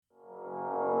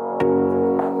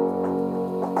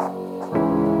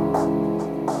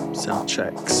Sound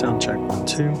check. Sound check. 1,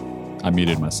 2. I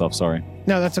muted myself, sorry.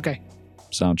 No, that's okay.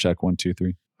 Sound check 1, 2,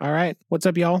 3. All right. What's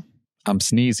up, y'all? I'm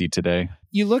sneezy today.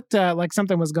 You looked like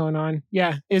something was going on.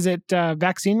 Yeah. Is it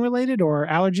vaccine related or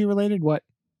allergy related? What?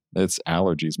 It's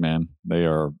allergies, man. They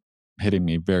are hitting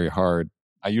me very hard.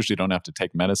 I usually don't have to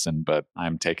take medicine, but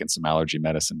I'm taking some allergy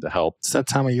medicine to help. It's that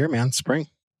time of year, man. Spring.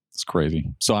 It's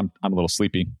crazy. So I'm a little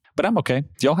sleepy, but I'm okay.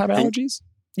 Do y'all have allergies?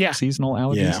 Yeah. Seasonal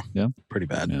allergies? Yeah. Pretty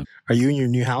bad. Yeah. Are you in your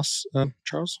new house,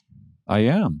 Charles? I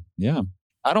am. Yeah.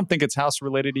 I don't think it's house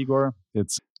related, Igor.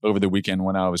 It's over the weekend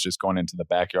when I was just going into the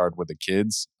backyard with the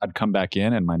kids. I'd come back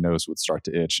in and my nose would start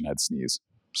to itch and I'd sneeze.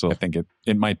 So I think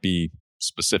it might be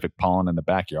specific pollen in the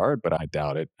backyard, but I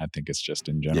doubt it. I think it's just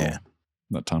in general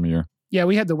that time of year. Yeah,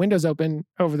 we had the windows open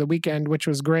over the weekend, which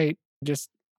was great. Just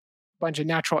a bunch of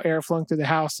natural air flowing through the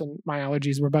house and my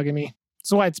allergies were bugging me.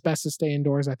 That's why it's best to stay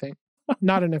indoors, I think.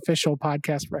 Not an official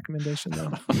podcast recommendation,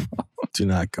 though. Do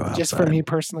not go outside. Just for me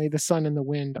personally, the sun and the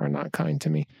wind are not kind to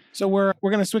me. So we're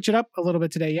going to switch it up a little bit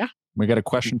today, yeah? We got a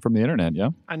question from the internet, yeah?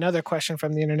 Another question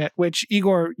from the internet, which,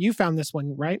 Igor, you found this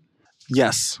one, right?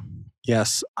 Yes.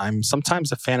 I'm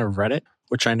sometimes a fan of Reddit,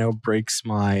 which I know breaks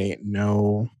my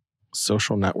no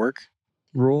social network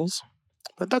rules,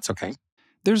 but that's okay.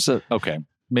 There's a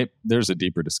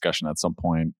deeper discussion at some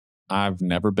point. I've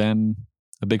never been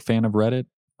a big fan of Reddit.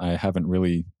 I haven't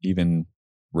really even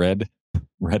read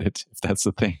Reddit, if that's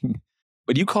the thing.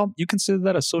 But you consider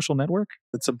that a social network?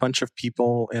 It's a bunch of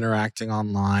people interacting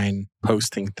online,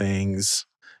 posting things.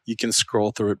 You can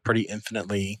scroll through it pretty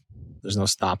infinitely. There's no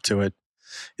stop to it.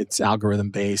 It's algorithm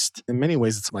based. In many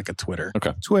ways, it's like a Twitter.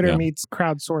 Okay. Twitter meets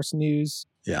crowdsourced news.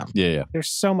 Yeah.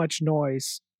 There's so much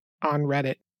noise on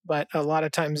Reddit, but a lot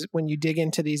of times when you dig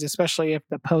into these, especially if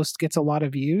the post gets a lot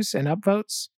of views and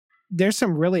upvotes, there's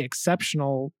some really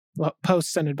exceptional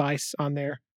posts and advice on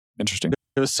there. Interesting.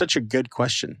 It was such a good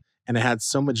question, and it had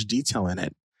so much detail in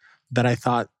it that I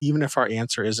thought, even if our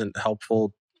answer isn't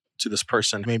helpful to this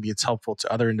person, maybe it's helpful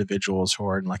to other individuals who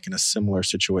are in a similar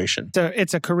situation. So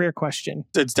it's a career question.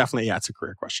 It's definitely, it's a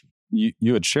career question.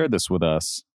 You had shared this with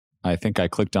us. I think I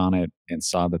clicked on it and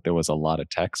saw that there was a lot of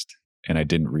text and I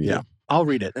didn't read it. I'll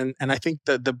read it. And I think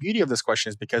the beauty of this question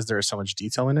is because there is so much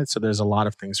detail in it. So there's a lot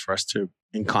of things for us to,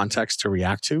 in context, to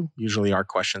react to. Usually our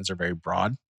questions are very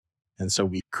broad. And so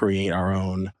we create our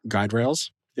own guide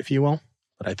rails, if you will.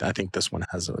 But I think this one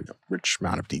has a rich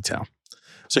amount of detail.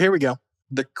 So here we go.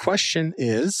 The question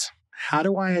is, how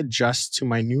do I adjust to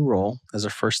my new role as a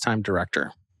first-time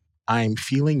director? I'm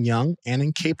feeling young and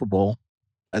incapable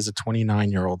as a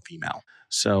 29-year-old female.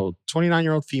 So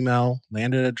 29-year-old female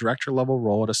landed a director level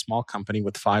role at a small company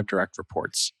with 5 direct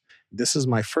reports. This is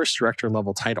my first director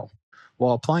level title.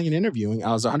 While applying and interviewing,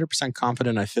 I was 100%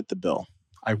 confident I fit the bill.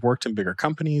 I've worked in bigger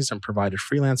companies and provided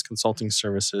freelance consulting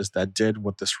services that did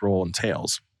what this role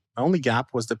entails. My only gap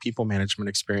was the people management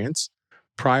experience.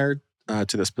 Prior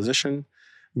to this position,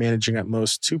 managing at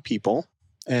most 2 people,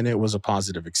 and it was a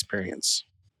positive experience.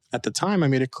 At the time, I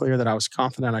made it clear that I was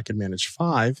confident I could manage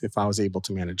 5 if I was able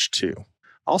to manage 2.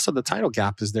 Also, the title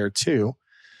gap is there too,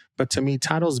 but to me,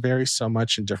 titles vary so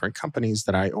much in different companies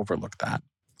that I overlooked that.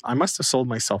 I must have sold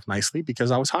myself nicely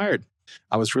because I was hired.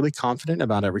 I was really confident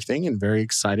about everything and very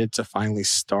excited to finally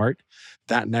start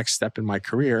that next step in my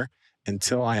career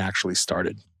until I actually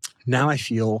started. Now I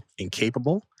feel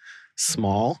incapable,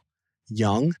 small,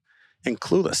 young, and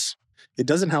clueless. It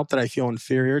doesn't help that I feel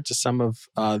inferior to some of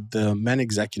the men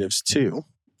executives too.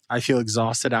 I feel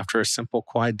exhausted after a simple,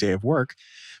 quiet day of work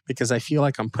because I feel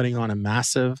like I'm putting on a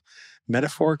massive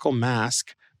metaphorical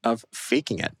mask of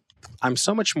faking it. I'm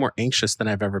so much more anxious than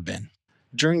I've ever been.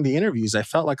 During the interviews, I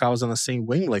felt like I was on the same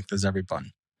wavelength as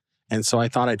everyone. And so I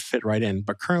thought I'd fit right in,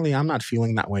 but currently I'm not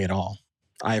feeling that way at all.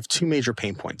 I have 2 major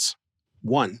pain points.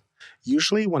 1,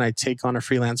 usually when I take on a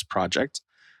freelance project,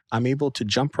 I'm able to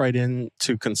jump right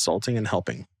into consulting and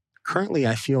helping. Currently,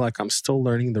 I feel like I'm still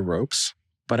learning the ropes,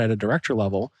 but at a director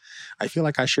level, I feel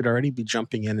like I should already be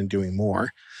jumping in and doing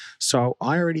more. So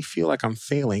I already feel like I'm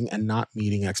failing and not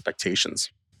meeting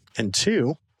expectations. And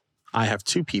 2, I have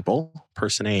 2 people,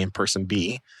 person A and person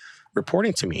B,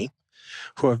 reporting to me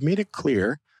who have made it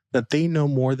clear that they know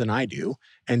more than I do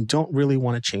and don't really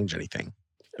want to change anything.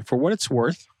 For what it's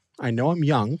worth, I know I'm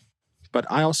young, but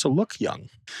I also look young.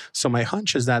 So my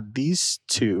hunch is that these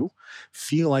 2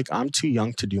 feel like I'm too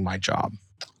young to do my job.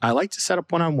 I like to set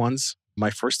up one-on-ones my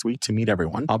first week to meet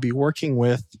everyone. I'll be working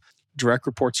with direct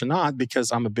reports or not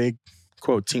because I'm a big,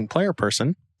 quote, team player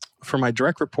person. For my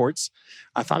direct reports,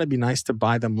 I thought it'd be nice to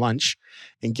buy them lunch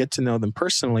and get to know them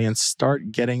personally and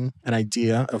start getting an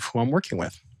idea of who I'm working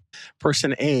with.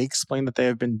 Person A explained that they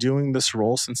have been doing this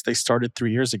role since they started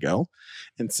 3 years ago,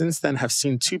 and since then have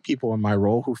seen 2 people in my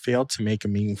role who failed to make a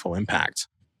meaningful impact.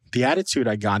 The attitude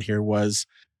I got here was,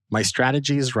 my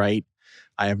strategy is right.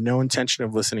 I have no intention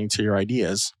of listening to your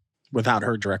ideas, without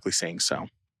her directly saying so.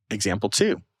 Example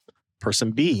 2.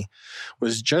 Person B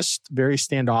was just very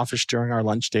standoffish during our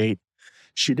lunch date.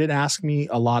 She did ask me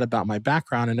a lot about my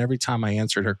background, and every time I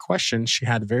answered her question, she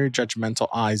had very judgmental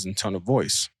eyes and tone of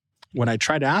voice. When I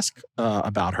tried to ask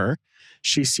about her,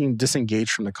 she seemed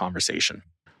disengaged from the conversation.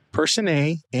 Person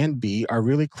A and B are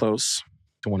really close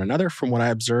to one another from what I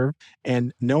observe,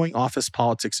 and knowing office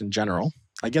politics in general,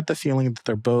 I get the feeling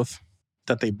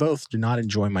that they both do not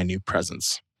enjoy my new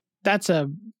presence. That's a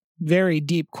very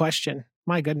deep question.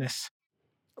 My goodness.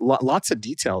 Lots of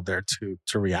detail there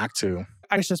to react to.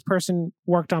 I wish this person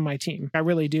worked on my team. I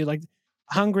really do. Like,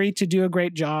 hungry to do a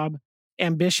great job,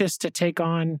 ambitious to take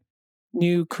on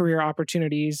new career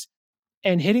opportunities,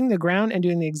 and hitting the ground and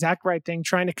doing the exact right thing,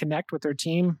 trying to connect with their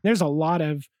team. There's a lot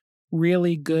of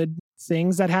really good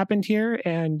things that happened here.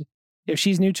 And if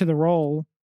she's new to the role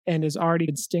and is already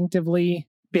instinctively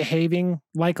behaving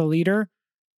like a leader,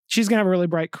 she's going to have a really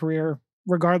bright career,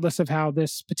 regardless of how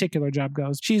this particular job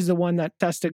goes. She's the one that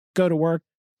has to go to work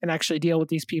and actually deal with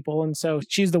these people. And so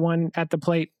she's the one at the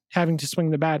plate having to swing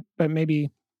the bat. But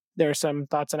maybe there are some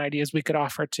thoughts and ideas we could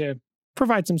offer to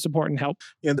provide some support and help.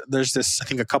 Yeah, there's this, I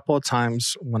think a couple of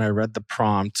times when I read the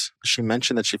prompt, she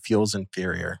mentioned that she feels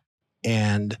inferior.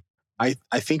 And I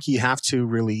think you have to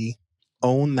really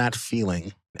own that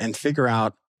feeling and figure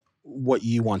out what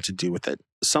you want to do with it.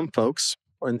 Some folks,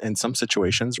 or in some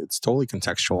situations, it's totally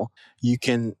contextual. You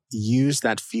can use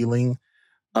that feeling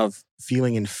of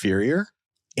feeling inferior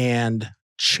and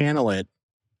channel it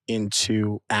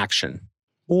into action.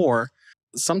 Or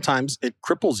sometimes it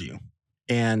cripples you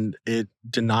and it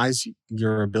denies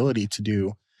your ability to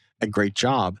do a great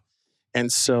job.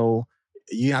 And so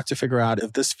you have to figure out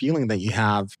if this feeling that you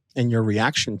have and your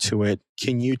reaction to it,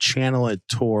 can you channel it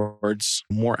towards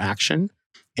more action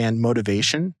and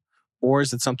motivation? Or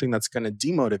is it something that's going to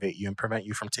demotivate you and prevent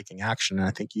you from taking action? And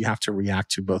I think you have to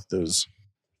react to both those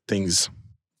things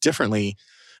differently.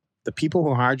 The people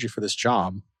who hired you for this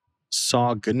job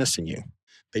saw goodness in you.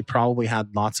 They probably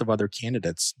had lots of other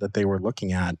candidates that they were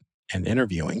looking at and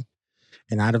interviewing.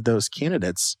 And out of those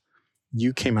candidates,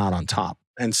 you came out on top.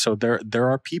 And so there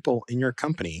are people in your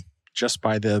company, just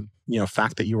by the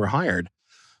fact that you were hired,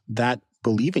 that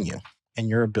believe in you and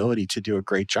your ability to do a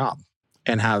great job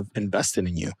and have invested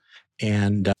in you.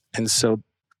 And so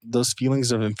those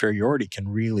feelings of inferiority can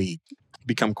really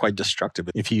become quite destructive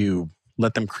if you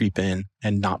let them creep in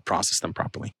and not process them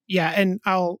properly. Yeah. And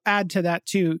I'll add to that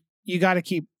too. You got to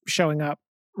keep showing up,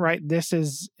 right? This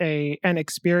is an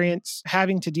experience,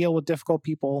 having to deal with difficult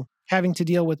people, having to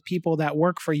deal with people that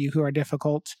work for you who are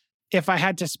difficult. If I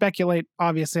had to speculate,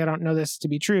 obviously I don't know this to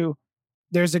be true,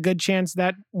 there's a good chance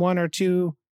that 1 or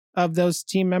 2 of those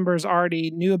team members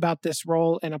already knew about this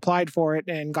role and applied for it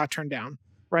and got turned down,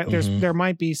 right? Mm-hmm. There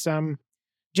might be some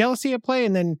jealousy at play,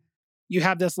 and then you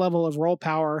have this level of role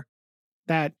power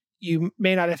that you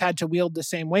may not have had to wield the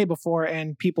same way before,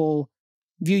 and people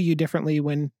view you differently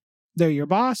when they're your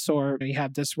boss or you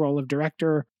have this role of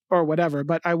director or whatever.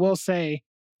 But I will say,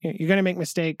 you're going to make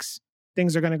mistakes.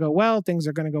 Things are going to go well. Things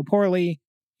are going to go poorly.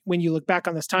 When you look back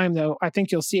on this time, though, I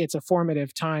think you'll see it's a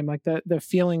formative time. Like the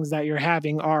feelings that you're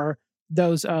having are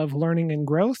those of learning and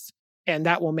growth, and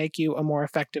that will make you a more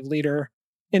effective leader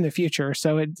in the future.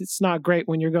 So it's not great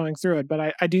when you're going through it,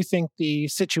 but I do think the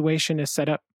situation is set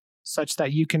up such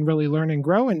that you can really learn and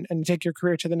grow and take your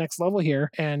career to the next level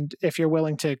here. And if you're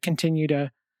willing to continue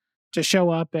to show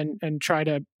up and try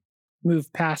to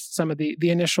move past some of the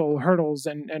initial hurdles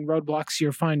and roadblocks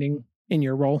you're finding in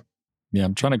your role. Yeah,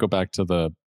 I'm trying to go back to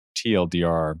the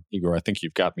TLDR, Igor. I think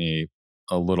you've got me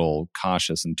a little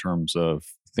cautious in terms of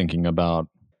thinking about,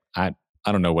 I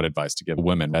don't know what advice to give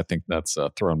women. I think that's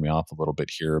throwing me off a little bit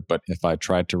here. But if I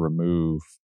tried to remove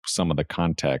some of the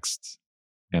context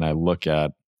and I look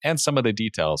at, and some of the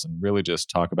details and really just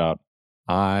talk about,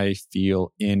 I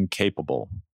feel incapable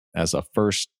as a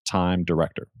first-time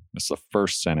director. It's the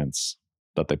first sentence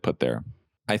that they put there.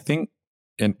 I think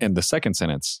in the second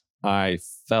sentence, I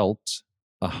felt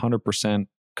 100%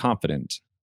 confident.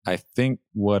 I think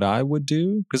what I would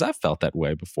do, because I've felt that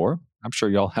way before, I'm sure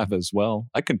y'all have as well.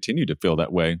 I continue to feel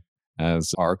that way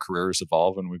as our careers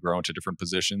evolve and we grow into different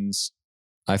positions.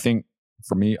 I think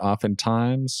for me,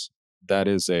 oftentimes, that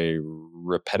is a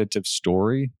repetitive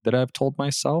story that I've told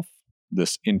myself,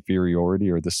 this inferiority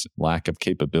or this lack of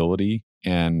capability.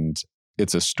 And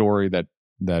it's a story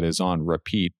that is on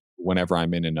repeat whenever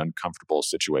I'm in an uncomfortable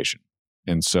situation.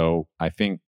 And so I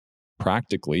think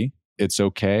practically, it's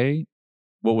okay.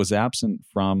 What was absent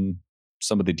from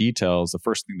some of the details, the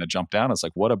first thing that jumped out is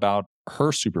like, what about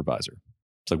her supervisor?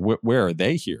 It's like, where are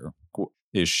they here?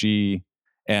 Is she?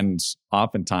 And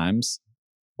oftentimes,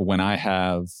 when I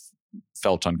have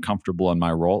felt uncomfortable in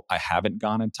my role, I haven't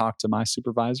gone and talked to my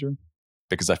supervisor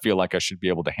because I feel like I should be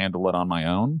able to handle it on my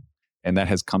own. And that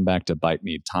has come back to bite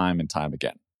me time and time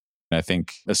again. And I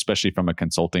think, especially from a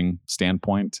consulting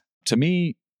standpoint, to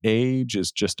me, age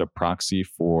is just a proxy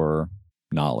for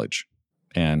knowledge.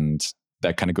 And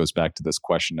that kind of goes back to this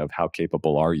question of how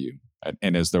capable are you?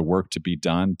 And is there work to be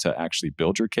done to actually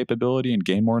build your capability and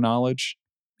gain more knowledge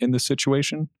in this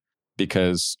situation?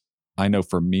 Because I know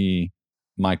for me,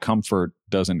 my comfort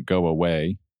doesn't go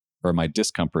away, or my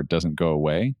discomfort doesn't go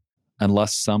away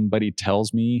unless somebody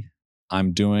tells me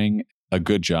I'm doing a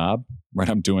good job, right?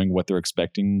 I'm doing what they're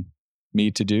expecting me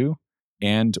to do,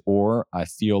 and or I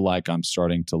feel like I'm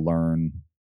starting to learn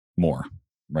more,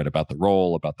 right? About the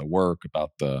role, about the work,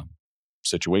 about the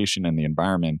situation and the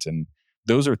environment. And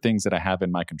those are things that I have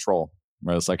in my control,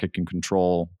 right? It's like I can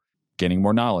control gaining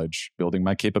more knowledge, building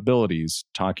my capabilities,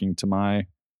 talking to my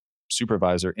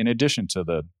supervisor in addition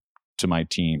to my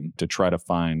team to try to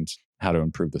find how to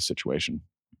improve the situation.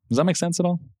 Does that make sense at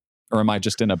all? Or am I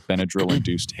just in a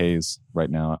Benadryl-induced haze right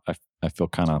now? I feel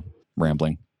kind of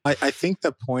rambling. I think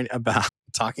the point about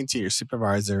talking to your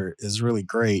supervisor is really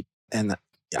great. And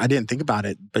I didn't think about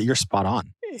it, but you're spot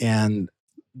on. And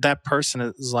that person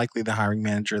is likely the hiring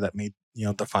manager that made,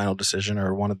 the final decision,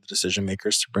 or one of the decision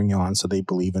makers to bring you on, so they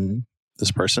believe in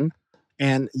this person.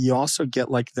 And you also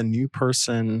get like the new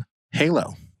person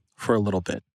halo for a little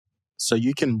bit. So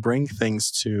you can bring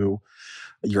things to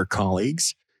your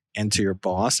colleagues and to your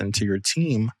boss and to your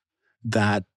team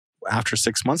that after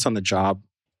 6 months on the job,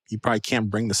 you probably can't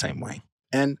bring the same way.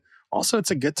 And also,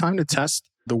 it's a good time to test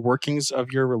the workings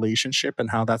of your relationship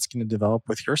and how that's going to develop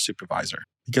with your supervisor,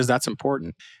 because that's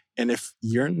important. And if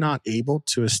you're not able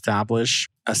to establish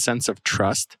a sense of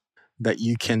trust that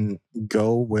you can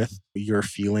go with your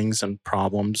feelings and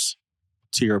problems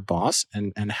to your boss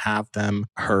and have them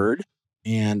heard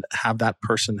and have that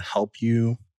person help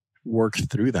you work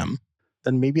through them,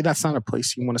 then maybe that's not a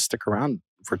place you want to stick around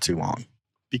for too long,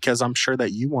 because I'm sure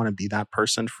that you want to be that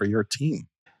person for your team.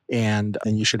 And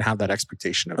you should have that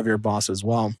expectation of your boss as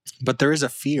well. But there is a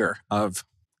fear of,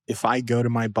 if I go to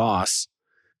my boss,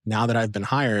 now that I've been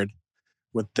hired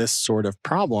with this sort of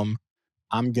problem,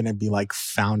 I'm going to be like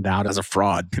found out as a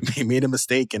fraud. They made a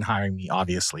mistake in hiring me,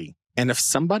 obviously. And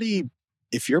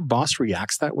if your boss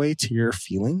reacts that way to your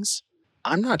feelings,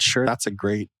 I'm not sure that's a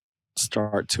great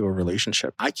start to a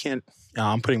relationship.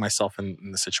 I'm putting myself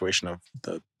in the situation of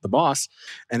the boss.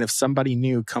 And if somebody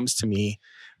new comes to me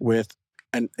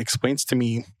and explains to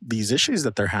me these issues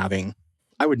that they're having,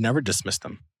 I would never dismiss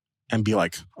them and be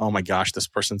like, oh my gosh, this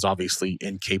person's obviously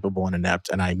incapable and inept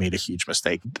and I made a huge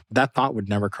mistake. That thought would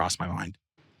never cross my mind.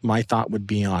 My thought would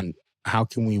be on, how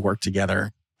can we work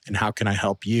together and how can I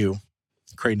help you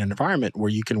create an environment where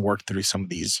you can work through some of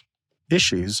these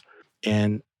issues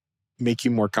and make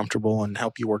you more comfortable and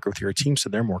help you work with your team so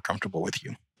they're more comfortable with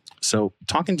you. So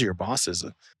talking to your boss is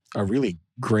a really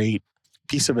great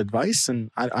piece of advice, and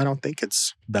I don't think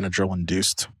it's Benadryl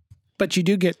induced. But you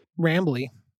do get rambly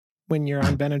when you're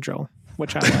on Benadryl,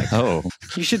 which I like. Oh,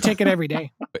 you should take it every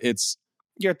day.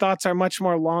 Your thoughts are much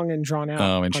more long and drawn out.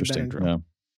 Oh, interesting. On Benadryl.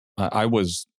 Yeah. I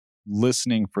was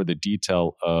listening for the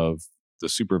detail of the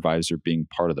supervisor being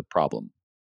part of the problem,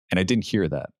 and I didn't hear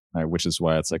that, right? Which is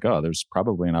why it's like, oh, there's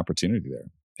probably an opportunity there.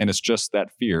 And it's just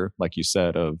that fear, like you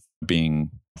said, of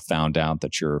being found out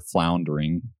that you're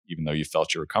floundering, even though you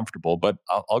felt you were comfortable. But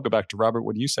I'll go back to Robert,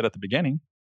 what you said at the beginning.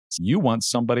 You want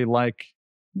somebody like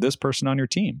this person on your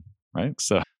team, right?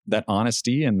 So that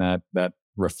honesty and that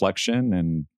reflection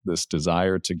and this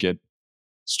desire to get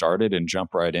started and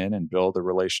jump right in and build the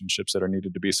relationships that are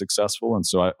needed to be successful. And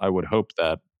so I would hope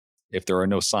that if there are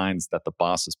no signs that the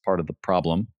boss is part of the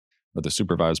problem or the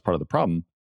supervisor is part of the problem,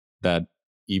 that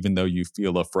even though you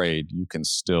feel afraid, you can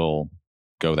still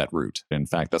go that route. In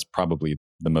fact, that's probably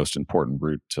the most important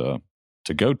route to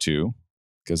go to,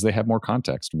 because they have more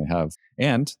context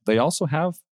and they also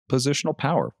have positional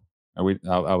power. I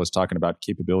was talking about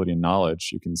capability and knowledge.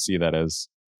 You can see that as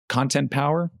content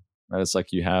power, right? It's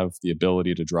like you have the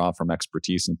ability to draw from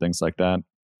expertise and things like that.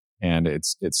 And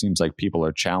it seems like people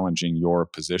are challenging your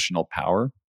positional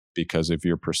power because of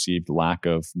your perceived lack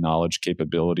of knowledge,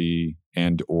 capability,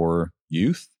 and or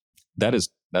youth. That's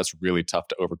really tough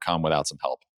to overcome without some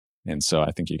help. And so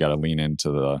I think you got to lean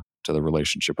into the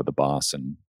relationship with the boss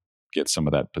and get some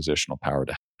of that positional power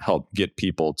to help get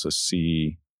people to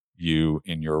see you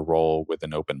in your role with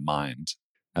an open mind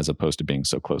as opposed to being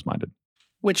so close-minded.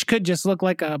 Which could just look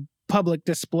like a public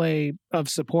display of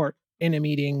support in a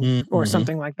meeting or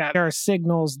something like that. There are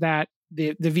signals that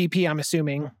the VP, I'm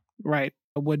assuming, right,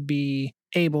 would be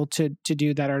able to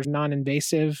do that are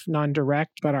non-invasive,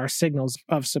 non-direct, but are signals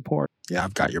of support. Yeah,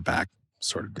 I've got your back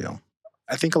sort of deal.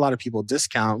 I think a lot of people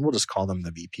discount, we'll just call them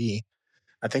the VP.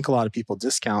 I think a lot of people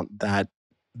discount that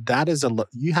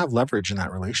you have leverage in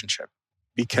that relationship,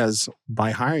 because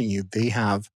by hiring you, they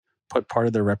have put part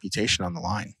of their reputation on the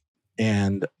line.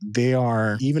 And they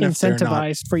are, even if they're not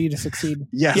incentivized for you to succeed.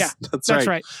 Yes, Yeah, that's right.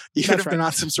 right. Even if they're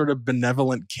not some sort of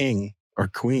benevolent king or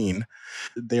queen,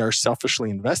 they are selfishly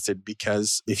invested,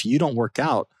 because if you don't work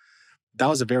out, that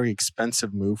was a very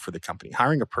expensive move for the company.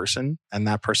 Hiring a person and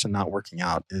that person not working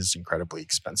out is incredibly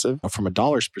expensive from a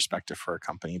dollars perspective for a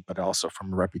company, but also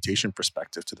from a reputation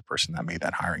perspective to the person that made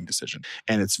that hiring decision.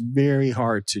 And it's very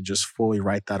hard to just fully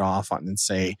write that off and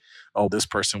say, oh, this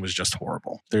person was just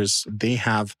horrible. They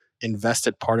have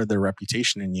invested part of their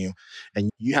reputation in you, and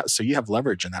you have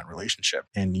leverage in that relationship,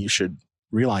 and you should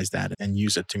realize that and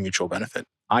use it to mutual benefit.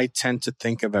 I tend to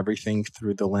think of everything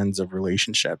through the lens of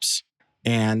relationships,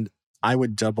 and I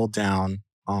would double down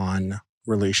on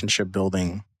relationship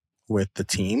building with the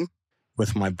team,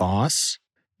 with my boss,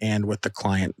 and with the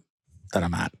client that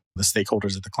I'm at, the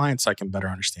stakeholders of the client, so I can better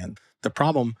understand the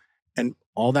problem. And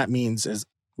all that means is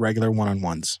regular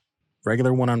one-on-ones,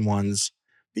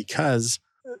 because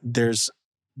there's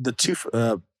the two,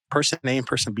 person A and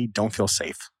person B don't feel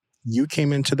safe. You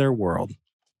came into their world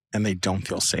and they don't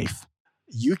feel safe.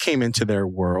 You came into their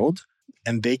world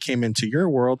and they came into your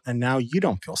world, and now you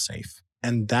don't feel safe.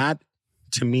 And that,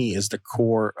 to me, is the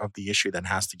core of the issue that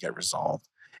has to get resolved.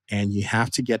 And you have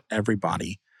to get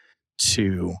everybody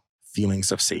to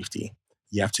feelings of safety.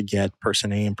 You have to get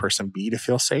person A and person B to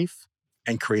feel safe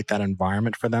and create that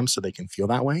environment for them so they can feel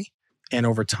that way. And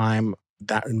over time,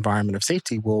 that environment of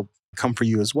safety will come for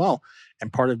you as well.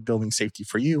 And part of building safety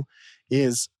for you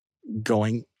is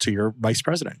going to your vice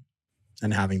president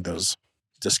and having those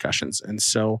discussions. And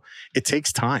so it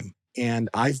takes time. And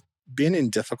I've been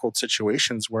in difficult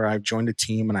situations where I've joined a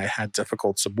team and I had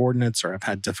difficult subordinates, or I've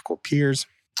had difficult peers,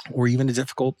 or even a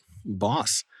difficult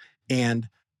boss. And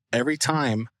every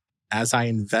time, as I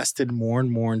invested more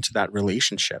and more into that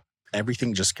relationship,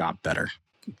 everything just got better.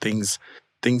 Things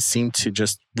seem to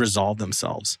just resolve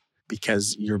themselves,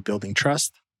 because you're building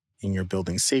trust and you're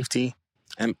building safety.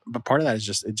 But part of that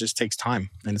is it just takes time,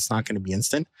 and it's not going to be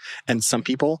instant. And some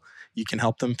people, you can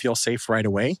help them feel safe right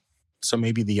away. So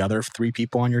maybe the other 3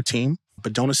 people on your team,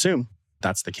 but don't assume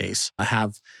that's the case. I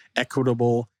have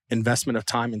equitable investment of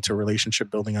time into relationship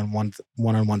building on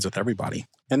one-on-ones with everybody.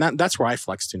 And that's where I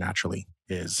flex to naturally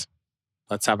is,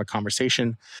 let's have a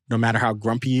conversation. No matter how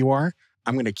grumpy you are,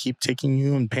 I'm going to keep taking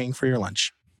you and paying for your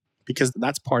lunch, because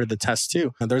that's part of the test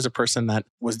too. And there's a person that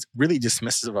was really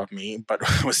dismissive of me, but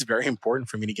it was very important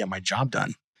for me to get my job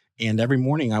done. And every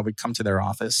morning I would come to their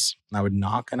office and I would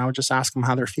knock and I would just ask them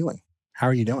how they're feeling. How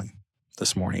are you doing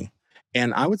this morning?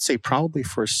 And I would say probably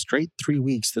for a straight 3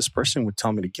 weeks, this person would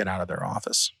tell me to get out of their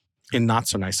office in not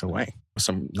so nice a way, with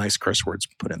some nice curse words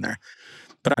put in there.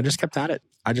 But I just kept at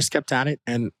it.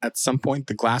 And at some point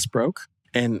the glass broke,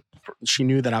 and she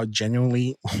knew that I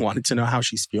genuinely wanted to know how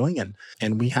she's feeling.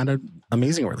 And we had an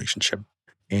amazing relationship.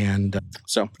 And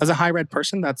so as a high red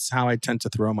person, that's how I tend to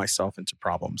throw myself into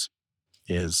problems,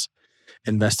 is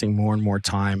investing more and more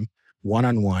time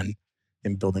one-on-one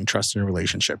in building trust in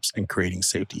relationships and creating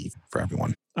safety for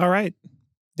everyone. All right.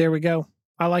 There we go.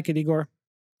 I like it, Igor.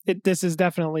 This is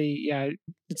definitely,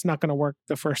 it's not going to work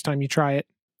the first time you try it.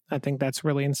 I think that's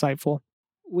really insightful.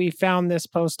 We found this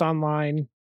post online,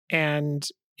 and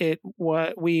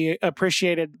we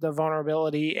appreciated the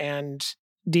vulnerability and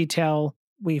detail.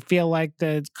 We feel like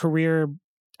the career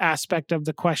aspect of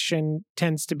the question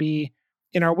tends to be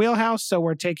in our wheelhouse, so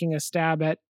we're taking a stab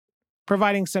at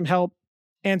providing some help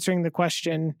answering the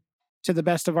question to the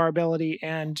best of our ability.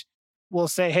 And we'll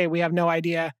say, hey, we have no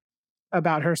idea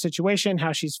about her situation,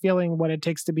 how she's feeling, what it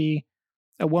takes to be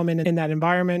a woman in that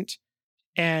environment.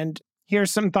 And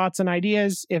here's some thoughts and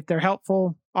ideas. If they're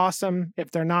helpful, awesome.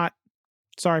 If they're not,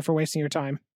 sorry for wasting your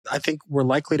time. I think we're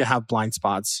likely to have blind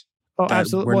spots that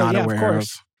absolutely. we're not aware of.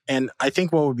 And I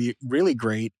think what would be really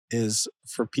great is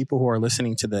for people who are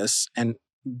listening to this and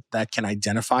that can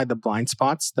identify the blind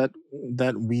spots that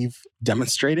we've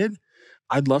demonstrated.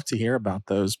 I'd love to hear about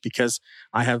those, because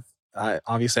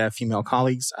obviously I have female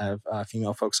colleagues. I have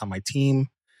female folks on my team,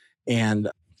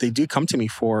 and they do come to me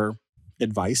for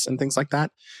advice and things like that.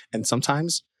 And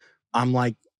sometimes I'm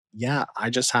like, yeah,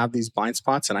 I just have these blind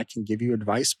spots and I can give you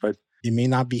advice, but it may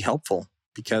not be helpful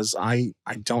because I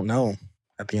don't know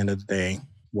at the end of the day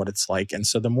what it's like. And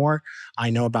so the more I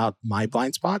know about my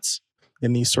blind spots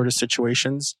in these sort of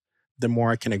situations, the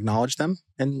more I can acknowledge them.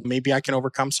 And maybe I can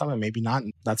overcome some and maybe not.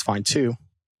 And that's fine too.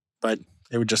 But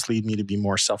it would just lead me to be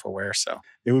more self-aware. So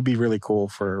it would be really cool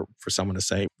for someone to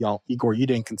say, y'all, Igor, you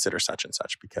didn't consider such and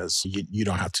such because you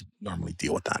don't have to normally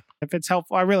deal with that. If it's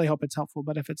helpful, I really hope it's helpful.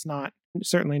 But if it's not,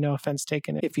 certainly no offense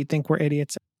taken. If you think we're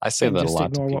idiots, I say that a just lot to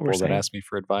ignore what we're people that saying. ask me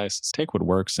for advice. Is take what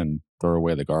works and throw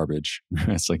away the garbage.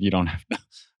 It's like you don't have to.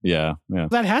 Yeah.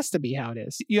 that has to be how it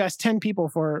is. You ask 10 people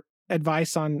for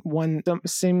advice on one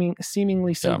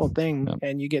seemingly simple thing,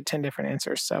 and you get 10 different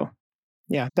answers. So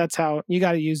yeah, that's how you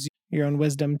got to use your own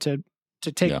wisdom to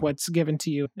take what's given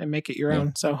to you and make it your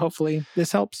own. So hopefully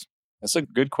this helps. That's a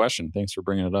good question. Thanks for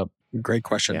bringing it up. Great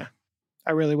question. Yeah.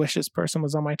 I really wish this person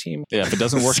was on my team. Yeah, if it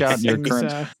doesn't work out in your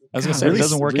current, I was going to say, if it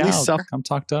doesn't work out, come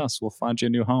talk to us. We'll find you a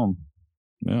new home.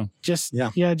 Yeah. Just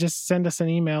send us an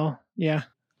email. Yeah.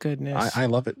 Goodness. I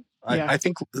love it. I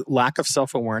think lack of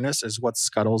self-awareness is what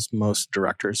scuttles most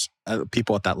directors,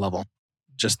 people at that level.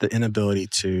 Just the inability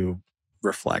to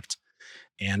reflect.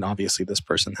 And obviously this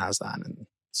person has that. And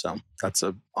so that's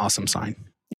an awesome sign.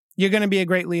 You're going to be a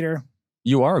great leader.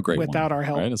 You are a great without one, our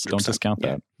help. Right? Don't discount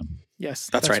that. Yes,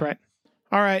 that's right.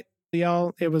 All right,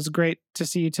 y'all. It was great to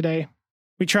see you today.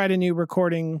 We tried a new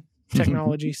recording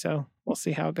technology, so we'll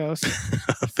see how it goes.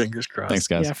 Fingers crossed. Thanks,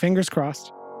 guys. Yeah, fingers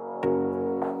crossed.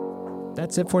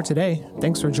 That's it for today.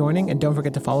 Thanks for joining, and don't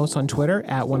forget to follow us on Twitter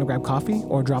 @WannaGrabCoffee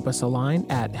or drop us a line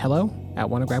at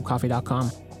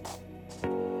hello@wannagrabcoffee.com.